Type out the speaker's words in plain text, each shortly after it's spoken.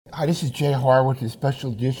Hi, this is Jay Horwitz, a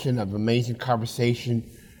special edition of Amazing Conversation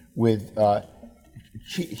with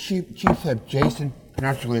Chief Chef Jason,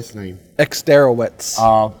 pronounce your last name. Eksterowicz.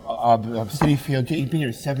 Of Citi Field. You've been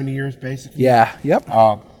here 7 years, basically? Yeah, yep.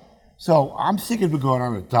 So I'm thinking of going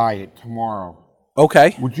on a diet tomorrow.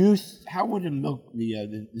 Okay. How would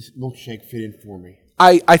this milkshake fit in for me?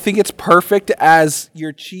 I think it's perfect as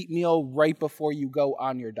your cheat meal right before you go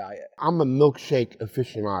on your diet. I'm a milkshake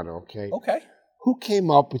aficionado, okay? Okay. Who came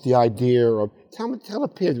up with the idea of, tell the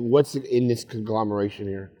kids what's in this conglomeration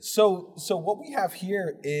here? So what we have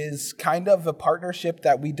here is kind of a partnership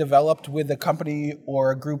that we developed with a company or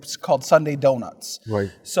a group called Sunday Donuts. Right.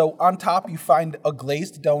 So on top you find a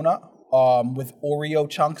glazed donut with Oreo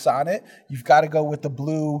chunks on it. You've got to go with the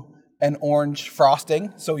blue and orange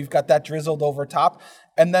frosting. So you've got that drizzled over top.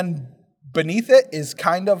 And then beneath it is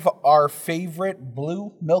kind of our favorite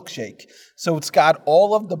blue milkshake. So it's got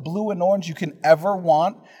all of the blue and orange you can ever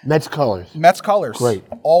want. Mets colors. Great.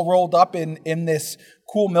 All rolled up in this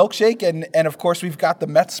cool milkshake. And of course, we've got the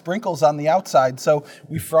Mets sprinkles on the outside. So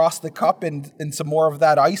we frost the cup in some more of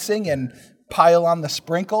that icing and pile on the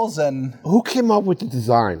sprinkles. And who came up with the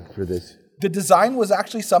design for this? The design was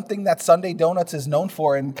actually something that Sunday Donuts is known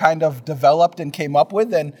for and kind of developed and came up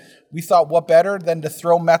with. And we thought, what better than to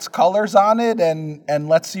throw Mets colors on it and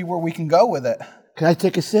let's see where we can go with it. Can I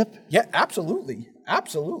take a sip? Yeah, absolutely.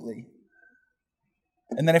 Absolutely.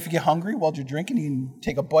 And then if you get hungry while you're drinking, you can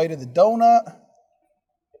take a bite of the donut.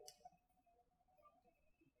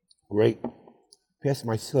 Great. Passed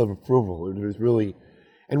my seal of approval. It was really...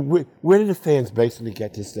 And where did the fans basically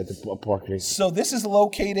get this at the park? So this is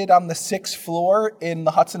located on the 6th floor in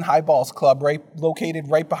the Hudson Highballs Club, located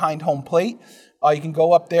right behind home plate. You can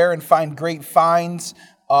go up there and find great finds.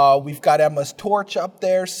 We've got Emma's Torch up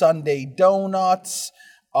there, Sunday Donuts,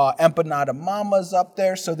 Empanada Mama's up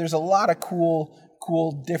there. So there's a lot of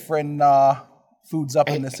cool different foods up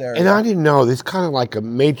in this area. And I didn't know, there's kind of like a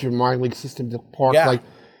major minor league system to the park. Yeah. Like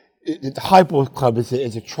the Highballs Club is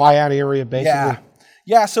a tryout area, basically.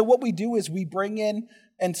 Yeah, so what we do is we bring in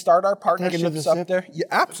and start our partnerships up there. Yeah,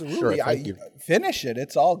 absolutely. Sure, thank you. Finish it.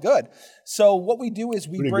 It's all good. So what we do is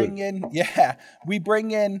we bring in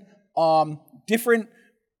different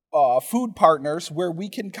food partners where we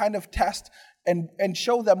can kind of test and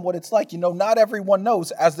show them what it's like. You know, not everyone knows,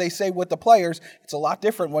 as they say with the players, it's a lot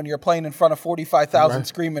different when you're playing in front of 45,000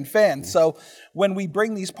 screaming fans. So when we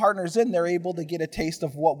bring these partners in, they're able to get a taste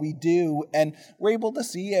of what we do, and we're able to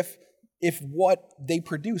see if what they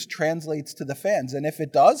produce translates to the fans. And if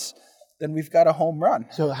it does, then we've got a home run.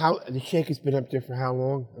 So the shake has been up there for how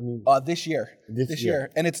long? I mean, this year. This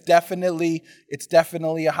year. And it's definitely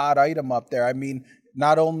a hot item up there. I mean,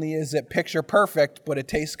 not only is it picture perfect, but it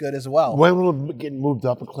tastes good as well. When will it get moved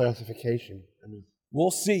up a classification? I mean,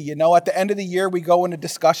 we'll see. You know, at the end of the year, we go into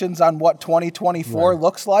discussions on what 2024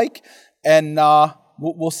 looks like, and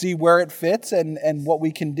we'll see where it fits and what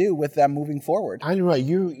we can do with them moving forward. I know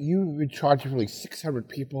you've been charging for like 600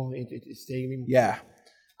 people at the stadium. Yeah.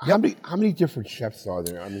 How many different chefs are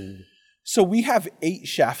there? I mean, so we have 8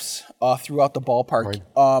 chefs throughout the ballpark.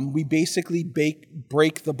 Right. We basically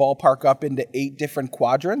break the ballpark up into 8 different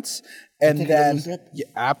quadrants, and then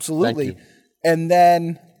absolutely, Thank you. And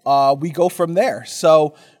then we go from there.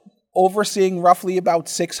 So overseeing roughly about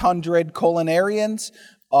 600 culinarians.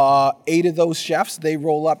 8 of those chefs, they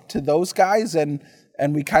roll up to those guys, and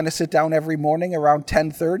we kind of sit down every morning around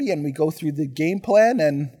 10:30, and we go through the game plan,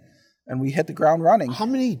 and we hit the ground running. How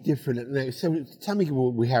many different? So tell me,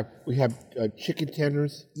 we have chicken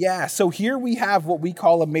tenders. Yeah, so here we have what we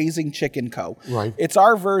call Amazing Chicken Co. Right. It's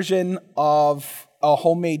our version of a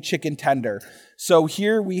homemade chicken tender. So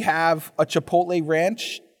here we have a Chipotle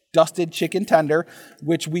Ranch dusted chicken tender,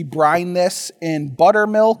 which we brine this in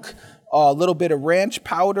buttermilk, a little bit of ranch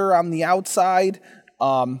powder on the outside,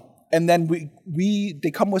 and then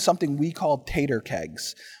they come with something we call tater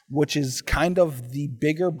kegs, which is kind of the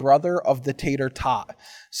bigger brother of the tater tot.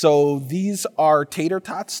 So these are tater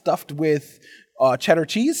tots stuffed with cheddar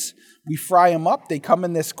cheese. We fry them up. They come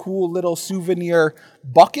in this cool little souvenir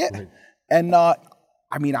bucket, right. And I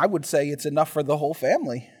mean, I would say it's enough for the whole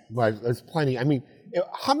family. Right, there's plenty. I mean,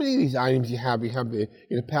 how many of these items you have? You have the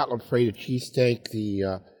Pat LaFreda cheesesteak,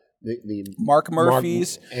 the Mark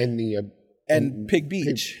Murphy's, and Pig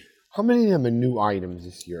Beach. How many of them are new items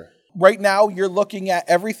this year? Right now, you're looking at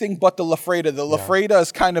everything but the LaFreda. The LaFreda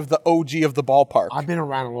is kind of the OG of the ballpark. I've been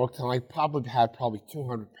around a long time. I probably had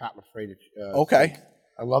 200 Pat LaFreda. Okay. Steak.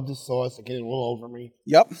 I love the sauce. I get it all over me.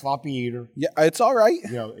 Yep. Sloppy eater. Yeah, it's all right.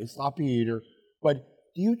 It's sloppy eater. But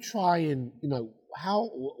do you try and, how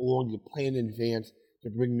long do you plan in advance to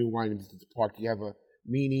bring new items to the park? Do you have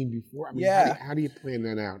meeting before? I mean, Yeah. how do you plan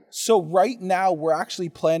that out? So right now, we're actually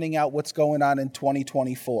planning out what's going on in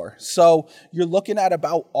 2024. So you're looking at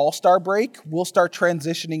about All-Star break. We'll start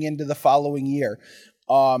transitioning into the following year.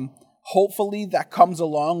 Hopefully that comes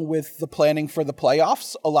along with the planning for the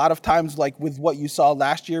playoffs. A lot of times, like with what you saw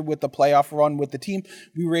last year with the playoff run with the team,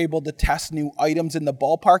 we were able to test new items in the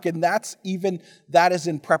ballpark, and that is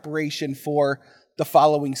in preparation for the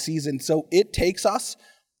following season. So it takes us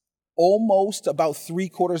almost about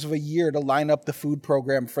 3/4 of a year to line up the food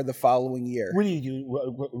program for the following year. What do you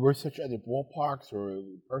do? Research at the ballparks or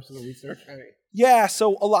personal research? Yeah,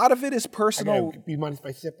 so a lot of it is personal. Do you mind if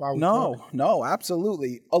I sip while we No, talk? no,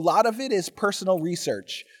 absolutely. A lot of it is personal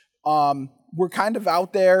research. We're kind of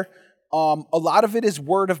out there. A lot of it is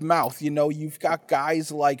word of mouth. You know, you've got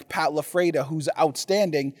guys like Pat LaFreda, who's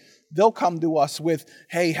outstanding. They'll come to us with,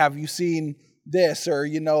 hey, have you seen this? Or,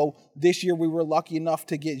 you know, this year we were lucky enough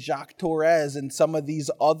to get Jacques Torres and some of these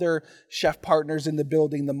other chef partners in the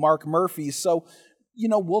building, the Mark Murphys. So, you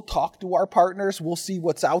know, we'll talk to our partners. We'll see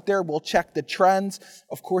what's out there. We'll check the trends.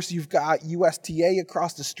 Of course, you've got USTA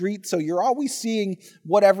across the street. So you're always seeing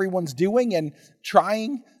what everyone's doing and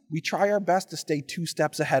we try our best to stay 2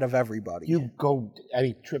 steps ahead of everybody. You go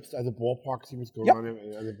any trips to other ballparks? See what's going Yep. on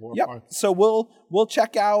in other ballparks? Yep. So we'll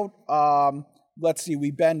check out, let's see,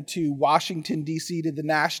 we've been to Washington, D.C. to the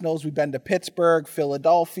Nationals. We've been to Pittsburgh,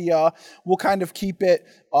 Philadelphia. We'll kind of keep it.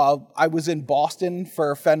 I was in Boston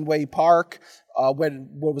for Fenway Park.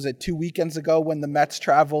 What was it, 2 weekends ago when the Mets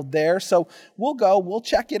traveled there. So we'll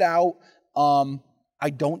check it out. I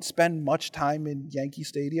don't spend much time in Yankee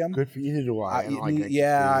Stadium. Good for you. Either do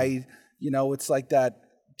I. It's like that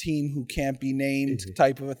team who can't be named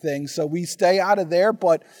type of a thing. So we stay out of there,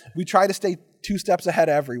 but we try to stay 2 steps ahead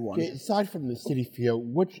of everyone. Okay, aside from the Citi Field,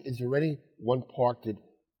 is there any one park that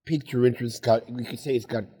piqued your interest? We could say it's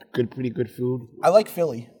got pretty good food. I like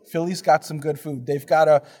Philly. Philly's got some good food. They've got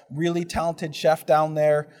a really talented chef down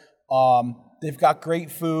there. They've got great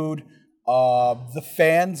food. The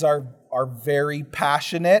fans are very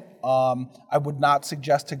passionate. I would not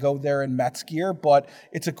suggest to go there in Mets gear, but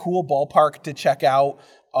it's a cool ballpark to check out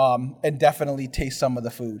and definitely taste some of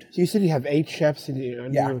the food. So you said you have 8 chefs in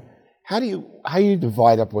the Yeah. How do you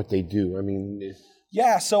divide up what they do? I mean,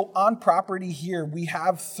 Yeah, so on property here, we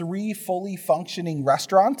have 3 fully functioning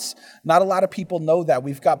restaurants. Not a lot of people know that.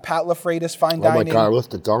 We've got Pat LaFreda's Fine oh my Dining. God, what's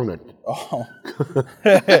the donut? Oh,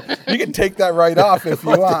 you can take that right off if you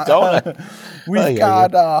want. We've yeah,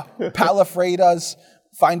 got Pat LaFreda's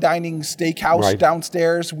Fine Dining Steakhouse Right.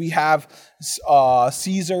 downstairs. We have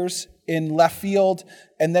Caesar's in left field.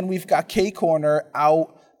 And then we've got K-Corner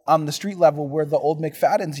out on the street level where the old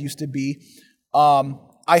McFadden's used to be.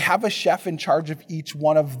 I have a chef in charge of each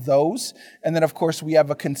one of those. And then, of course, we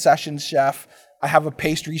have a concessions chef. I have a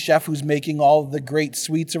pastry chef who's making all the great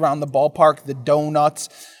sweets around the ballpark, the donuts.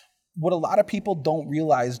 What a lot of people don't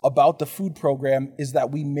realize about the food program is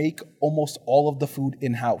that we make almost all of the food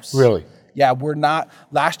in-house. Really? Yeah, we're not.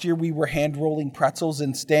 Last year, we were hand-rolling pretzels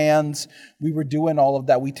in stands. We were doing all of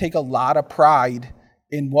that. We take a lot of pride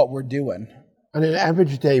in what we're doing. On an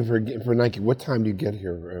average day for Nike, what time do you get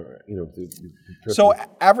here? So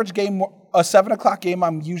average game, a 7 o'clock game,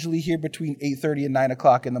 I'm usually here between 8:30 and 9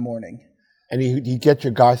 o'clock in the morning. And you get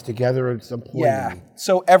your guys together at some point? Yeah.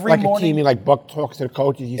 So every Like morning. a team, like Buck talks to the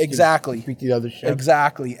coaches. You Exactly. speak to the other chefs.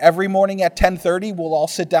 Exactly. Every morning at 10:30, we'll all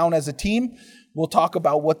sit down as a team. We'll talk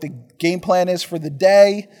about what the game plan is for the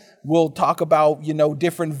day. We'll talk about,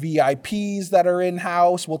 different VIPs that are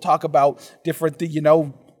in-house. We'll talk about different,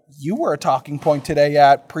 you were a talking point today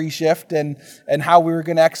at pre-shift and how we were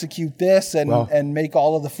going to execute this and make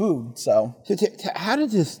all of the food. So how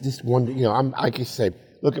did this one, I'm like you say,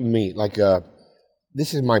 look at me, like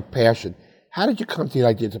this is my passion. How did you come to the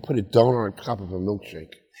idea to put a donut on top of a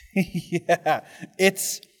milkshake? Yeah,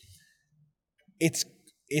 it's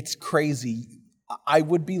crazy. I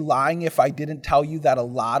would be lying if I didn't tell you that a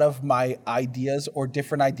lot of my ideas or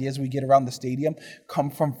different ideas we get around the stadium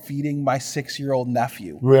come from feeding my 6-year-old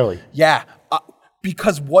nephew. Really? Yeah,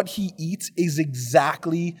 because what he eats is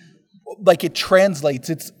exactly like it translates.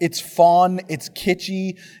 It's fun. It's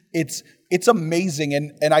kitschy. It's amazing.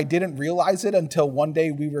 And I didn't realize it until one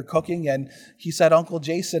day we were cooking and he said, Uncle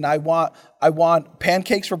Jason, I want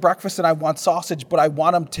pancakes for breakfast and I want sausage, but I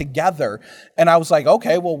want them together. And I was like,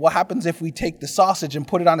 okay, well, what happens if we take the sausage and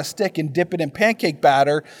put it on a stick and dip it in pancake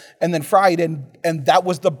batter and then fry it? And that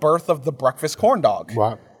was the birth of the breakfast corn dog.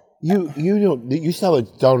 Wow. You sell the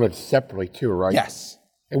donuts separately too, right? Yes.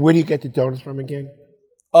 And where do you get the donuts from again?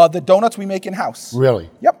 The donuts we make in-house. Really?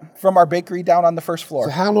 Yep, from our bakery down on the first floor.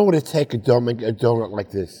 So how long would it take a donut like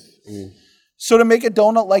this? So to make a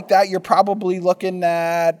donut like that, you're probably looking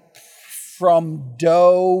at from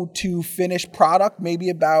dough to finished product,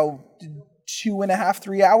 maybe about 2.5,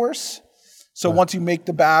 3 hours. So once you make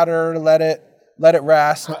the batter, let it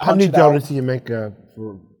rest. How many donuts do you make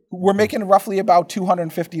We're making roughly about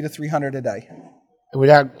 250 to 300 a day.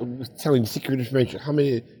 Without telling secret information, how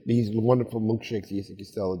many of these wonderful milkshakes do you think you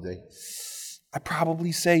sell a day? I'd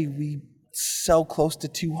probably say we sell close to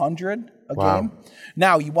 200 a Wow. game.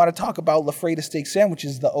 Now, you want to talk about La Freda steak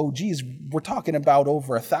sandwiches, the OGs, we're talking about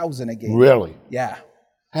over 1,000 a game. Really? Yeah.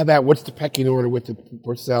 How about what's the pecking order with the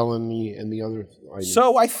Porcel and the other items?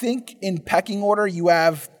 So I think in pecking order, you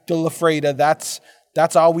have the La Freda.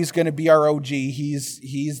 That's always going to be our OG.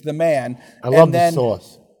 He's the man. I love the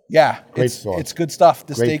sauce. Yeah, Great sauce. It's good stuff.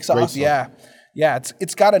 The Great steak sauce, sauce. yeah.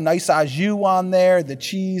 It's got a nice au jus on there, the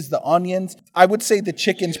cheese, the onions. I would say the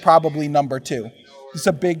chicken's probably number 2. It's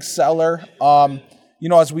a big seller.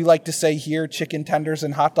 As we like to say here, chicken tenders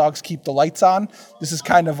and hot dogs keep the lights on. This is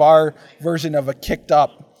kind of our version of a kicked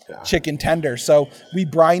up chicken tender. So we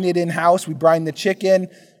brine it in-house. We brine the chicken.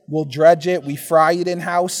 We'll dredge it. We fry it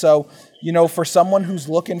in-house. So, for someone who's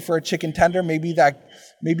looking for a chicken tender, maybe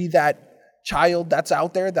that child that's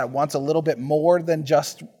out there that wants a little bit more than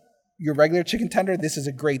just your regular chicken tender, this is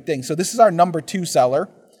a great thing. So this is our number 2 seller.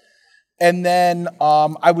 And then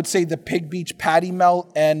I would say the Pig Beach Patty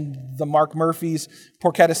Melt and the Mark Murphy's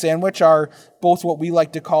Porchetta Sandwich are both what we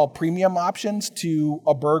like to call premium options to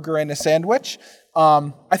a burger and a sandwich.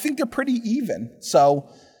 I think they're pretty even. So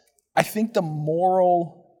I think the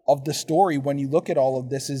moral of the story when you look at all of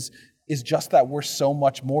this is just that we're so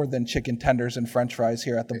much more than chicken tenders and french fries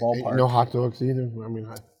here at the ballpark. No hot dogs either?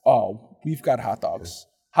 We've got hot dogs.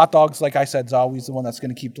 Hot dogs, like I said, is always the one that's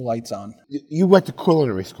going to keep the lights on. You went to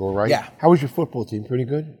culinary school, right? Yeah. How was your football team? Pretty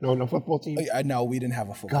good? No football team? No, we didn't have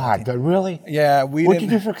a football team. God, really? Yeah, we What'd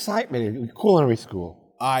didn't. you do for excitement in culinary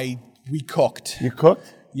school? We cooked. You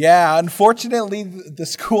cooked? Yeah, unfortunately, the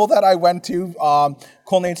school that I went to,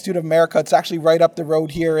 Culinary Institute of America, it's actually right up the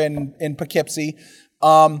road here in Poughkeepsie.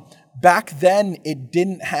 Back then, it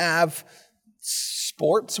didn't have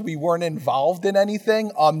sports. We weren't involved in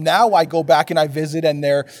anything. Now I go back and I visit and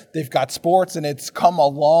they've got sports, and it's come a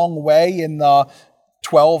long way in the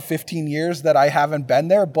 12, 15 years that I haven't been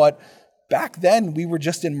there. But back then we were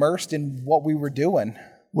just immersed in what we were doing.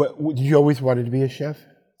 Did you always wanted to be a chef?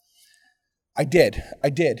 I did.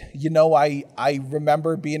 I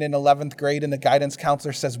remember being in 11th grade and the guidance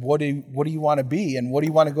counselor says, what do you want to be? And what do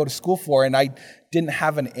you want to go to school for? And I didn't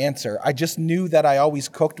have an answer. I just knew that I always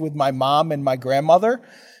cooked with my mom and my grandmother.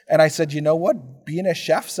 And I said, you know what? Being a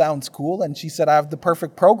chef sounds cool. And she said, I have the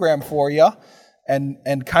perfect program for you.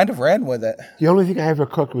 And kind of ran with it. The only thing I ever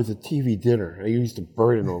cooked was a TV dinner. I used to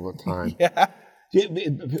burn it all the time.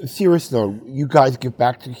 Yeah. Serious though, you guys give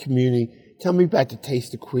back to the community. Tell me about the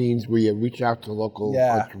Taste of Queens, where you reach out to local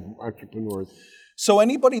entrepreneurs. So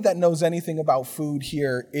anybody that knows anything about food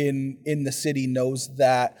here in the city knows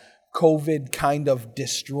that COVID kind of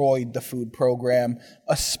destroyed the food program,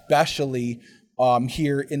 especially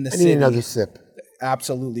here in the city. I need another sip.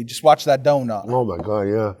 Absolutely. Just watch that donut. Oh, my God,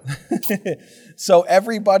 yeah. So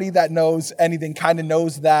everybody that knows anything kind of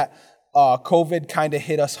knows that COVID kind of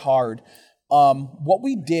hit us hard. What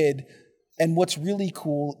we did, and what's really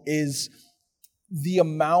cool, is the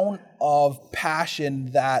amount of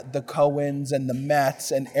passion that the Cohens and the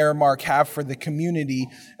Mets and Airmark have for the community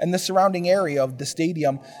and the surrounding area of the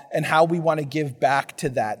stadium, and how we want to give back to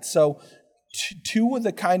that. So two of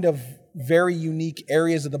the kind of very unique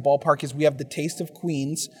areas of the ballpark is we have the Taste of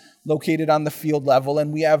Queens located on the field level,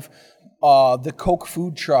 and we have the Coke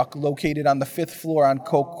food truck located on the 5th floor on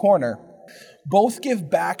Coke Corner. Both give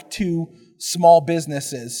back to small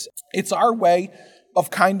businesses. It's our way of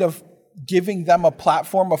kind of giving them a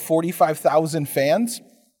platform of 45,000 fans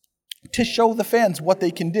to show the fans what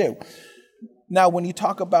they can do. Now, when you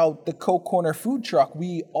talk about the Coke Corner food truck,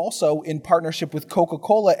 we also, in partnership with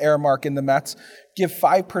Coca-Cola, Airmark, and the Mets, give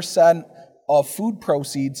 5% of food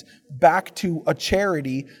proceeds back to a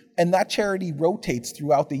charity, and that charity rotates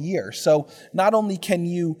throughout the year. So not only can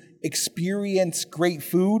you experience great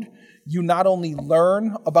food, you not only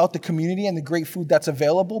learn about the community and the great food that's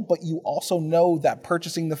available, but you also know that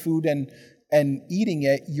purchasing the food and eating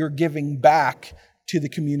it, you're giving back to the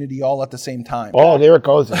community all at the same time. Oh, there it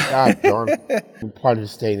goes. God darn. Part of the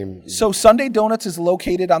stadium. So Sunday Donuts is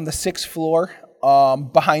located on the 6th floor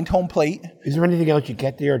behind home plate. Is there anything else you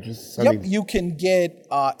get there? Or just Sunday? Yep, you can get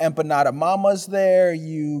empanada mamas there.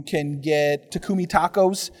 You can get Takumi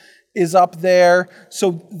Tacos is up there.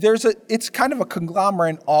 So it's kind of a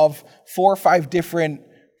conglomerate of 4 or 5 different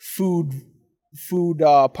food food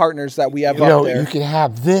partners that we have You up know, there. you can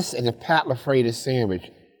have this and a Pat LaFreda sandwich.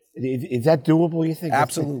 Is that doable, you think?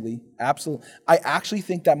 Absolutely. I actually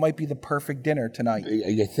think that might be the perfect dinner tonight.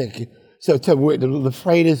 You think? So where the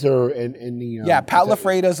LaFredas are in the... Pat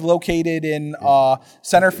LaFreda is located in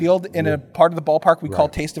center field in a part of the ballpark we call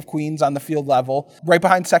Taste of Queens on the field level, right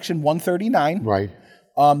behind section 139. Right.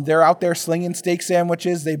 They're out there slinging steak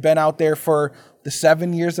sandwiches. They've been out there for the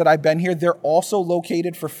 7 years that I've been here. They're also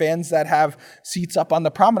located for fans that have seats up on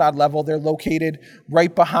the promenade level. They're located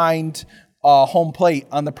right behind home plate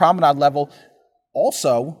on the promenade level.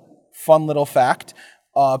 Also, fun little fact,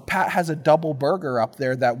 Pat has a double burger up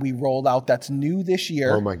there that we rolled out that's new this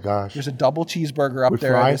year. Oh, my gosh. There's a double cheeseburger up With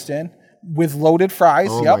there fries? I just in. With loaded fries.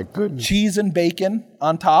 Oh, yep. my goodness. Cheese and bacon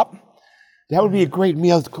on top. That would be a great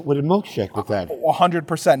meal with a milkshake with that.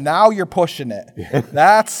 100%. Now you're pushing it.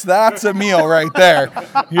 That's a meal right there.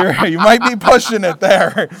 You might be pushing it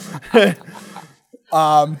there.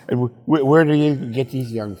 And where do you get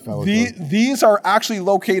these young fellows? These are actually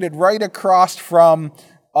located right across from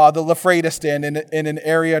the LaFreda stand in an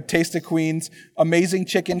area, Taste of Queens. Amazing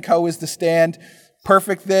Chicken Co. is the stand.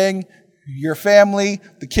 Perfect thing. Your family,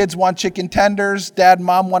 the kids want chicken tenders, dad and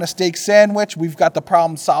mom want a steak sandwich. We've got the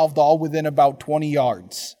problem solved all within about 20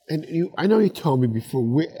 yards. And I know you told me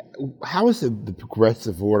before, how is the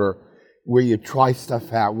progressive order where you try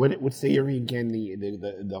stuff out? What's the area again,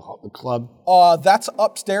 the club? That's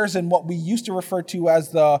upstairs in what we used to refer to as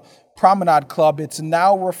the Promenade Club. It's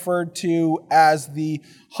now referred to as the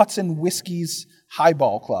Hudson Whiskey's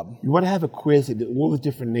Highball Club. You want to have a quiz at all the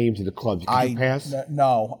different names of the clubs. Can you pass?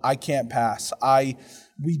 No, I can't pass.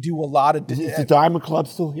 We do a lot of... Is the Diamond Club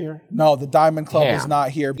still here? No, the Diamond Club is not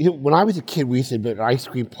here. You know, when I was a kid, we used to be at an ice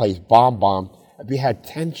cream place, Bomb Bomb. If you had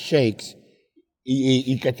 10 shakes,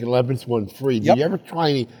 you got the 11th one free. Did you ever try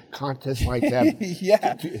any contests like that?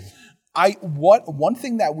 Yeah. One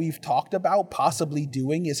thing that we've talked about possibly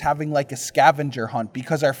doing is having like a scavenger hunt,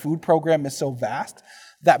 because our food program is so vast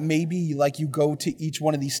that maybe like you go to each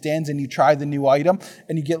one of these stands and you try the new item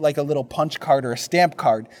and you get like a little punch card or a stamp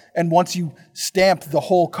card. And once you stamp the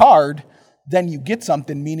whole card, then you get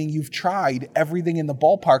something, meaning you've tried everything in the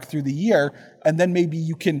ballpark through the year. And then maybe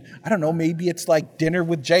you can, I don't know, maybe it's like dinner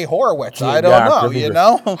with Jay Horwitz. I don't know, you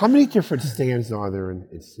know? How many different stands are there in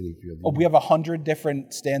Citi Field? Oh, we have 100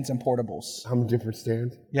 different stands and portables. How many different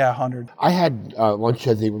stands? Yeah, 100. I had lunch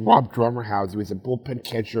at the Rob Drummer House. He was a bullpen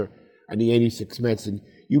catcher on the 86 Mets, and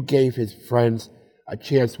you gave his friends a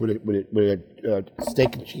chance with a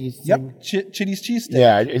steak and cheese thing. Yep, Chitty's cheese steak.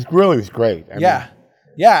 Yeah, it really was great. I mean,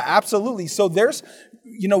 yeah, absolutely. So there's,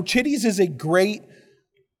 Chitty's is a great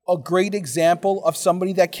example of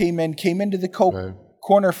somebody that came into the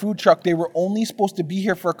corner food truck. They were only supposed to be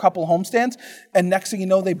here for a couple homestands, and next thing you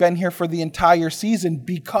know, they've been here for the entire season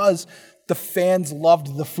because the fans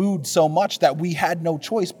loved the food so much that we had no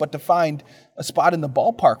choice but to find a spot in the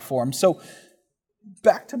ballpark for them. So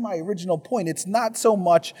back to my original point, it's not so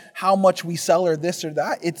much how much we sell or this or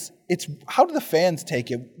that. It's how do the fans take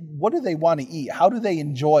it? What do they want to eat? How do they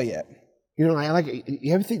enjoy it? I like it.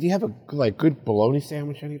 You ever think, do you have a good bologna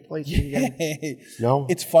sandwich any place? No?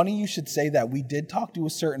 It's funny you should say that. We did talk to a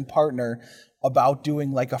certain partner about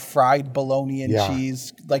doing like a fried bologna and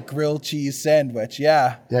cheese, like grilled cheese sandwich.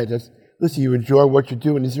 Yeah. Yeah, listen, you enjoy what you're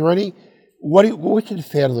doing. Is there what should the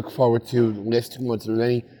fan look forward to the next 2 months? Is there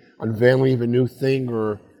any unveiling of a new thing,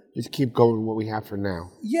 or just keep going with what we have for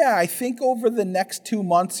now? Yeah, I think over the next 2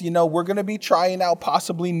 months, we're going to be trying out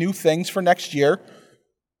possibly new things for next year.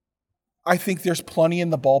 I think there's plenty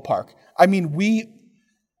in the ballpark. I mean,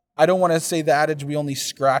 I don't want to say the adage, we only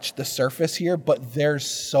scratched the surface here, but there's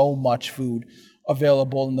so much food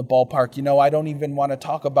available in the ballpark. I don't even want to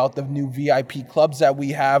talk about the new VIP clubs that we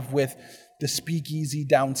have with the Speakeasy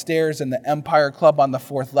downstairs and the Empire Club on the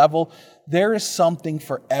 4th level. There is something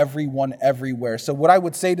for everyone everywhere. So what I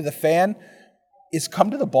would say to the fan is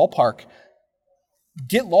come to the ballpark.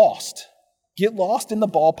 Get lost. Get lost in the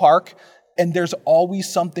ballpark, and there's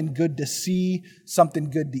always something good to see, something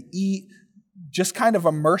good to eat. Just kind of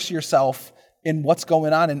immerse yourself in what's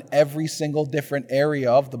going on in every single different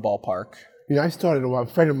area of the ballpark. I started a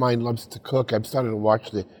friend of mine loves to cook. I've started to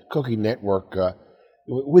watch the Cooking Network.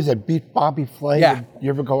 Was that Beat Bobby Flay? Yeah. You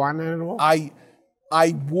ever go on that at all?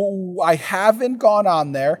 I haven't gone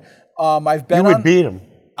on there. I've been. You would beat him.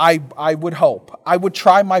 I would hope. I would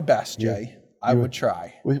try my best, Jay. I would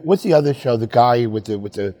try. What's the other show? The guy with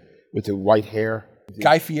the white hair.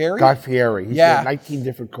 Guy Fieri? Guy Fieri. He's got 19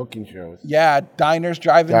 different cooking shows. Yeah, diners,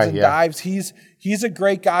 drive-ins, and dives. He's a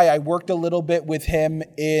great guy. I worked a little bit with him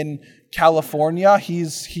in California.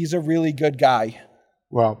 He's a really good guy.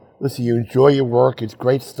 Well, listen, you enjoy your work. It's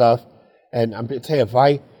great stuff. And I'm gonna tell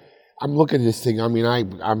you, I'm looking at this thing. I mean, I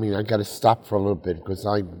got to stop for a little bit because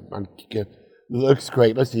it looks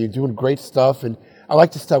great. Listen, you're doing great stuff, and I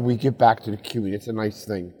like the stuff we give back to the community. It's a nice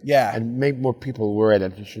thing. Yeah. And make more people aware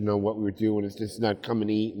that they should know what we're doing. It's just not come and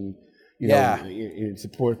eat and you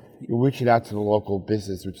support. You're reaching out to the local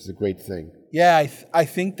business, which is a great thing. Yeah, I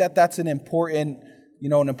think that's an important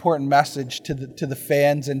message to the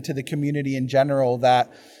fans and to the community in general,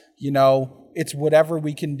 that it's whatever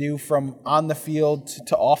we can do from on the field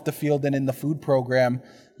to off the field and in the food program.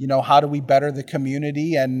 How do we better the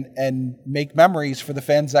community and make memories for the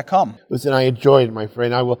fans that come? Listen, I enjoyed it, my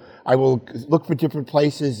friend. I will look for different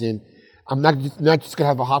places, and I'm not just going to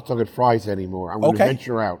have a hot dog and fries anymore. I'm going to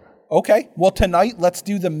venture out. Okay. Well, tonight, let's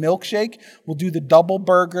do the milkshake. We'll do the double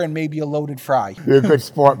burger and maybe a loaded fry. You're a good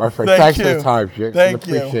sport, my friend. Thanks for the time, Jake. Thank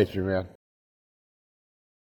you. Appreciate you, man.